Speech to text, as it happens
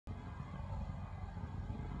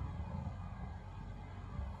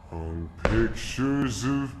Hung pictures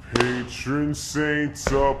of patron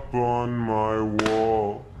saints up on my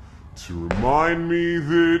wall to remind me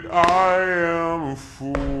that I am a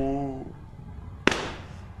fool.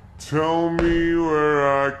 Tell me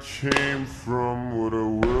where I came from, what I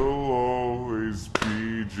will always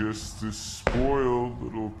be, just a spoiled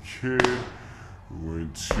little kid who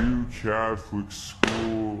went to Catholic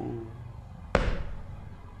school.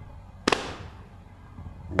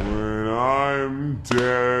 When I'm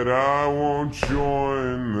dead, I won't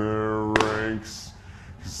join their ranks,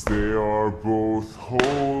 'cause they are both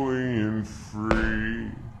holy and free.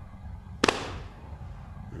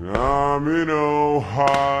 And I'm in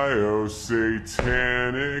Ohio,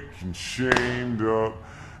 satanic and chained up,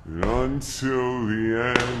 and until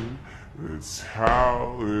the end, that's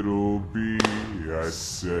how it'll be. I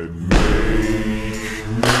said, make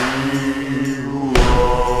me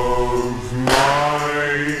love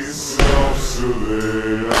myself so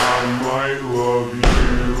that I might love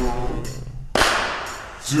you.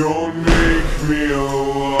 Don't make me a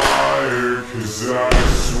liar, 'cause I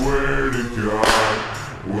swear to God,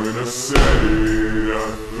 when I said it, I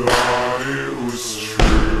thought it was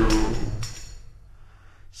true.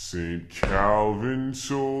 St. Calvin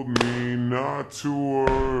told me not to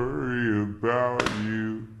worry about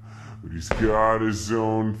you, but he's got his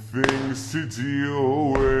own things to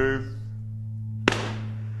deal with.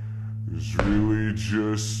 There's really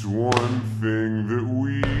just one thing that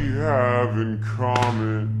we have in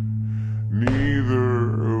common: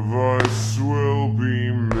 neither of us will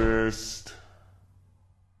be missed.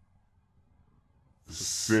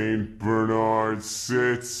 St. Bernard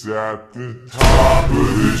sits at the top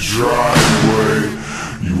of the driveway.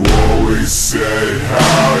 You always said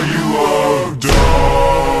how you love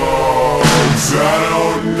dogs. I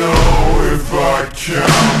don't know if I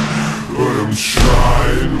count, but I'm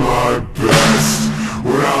trying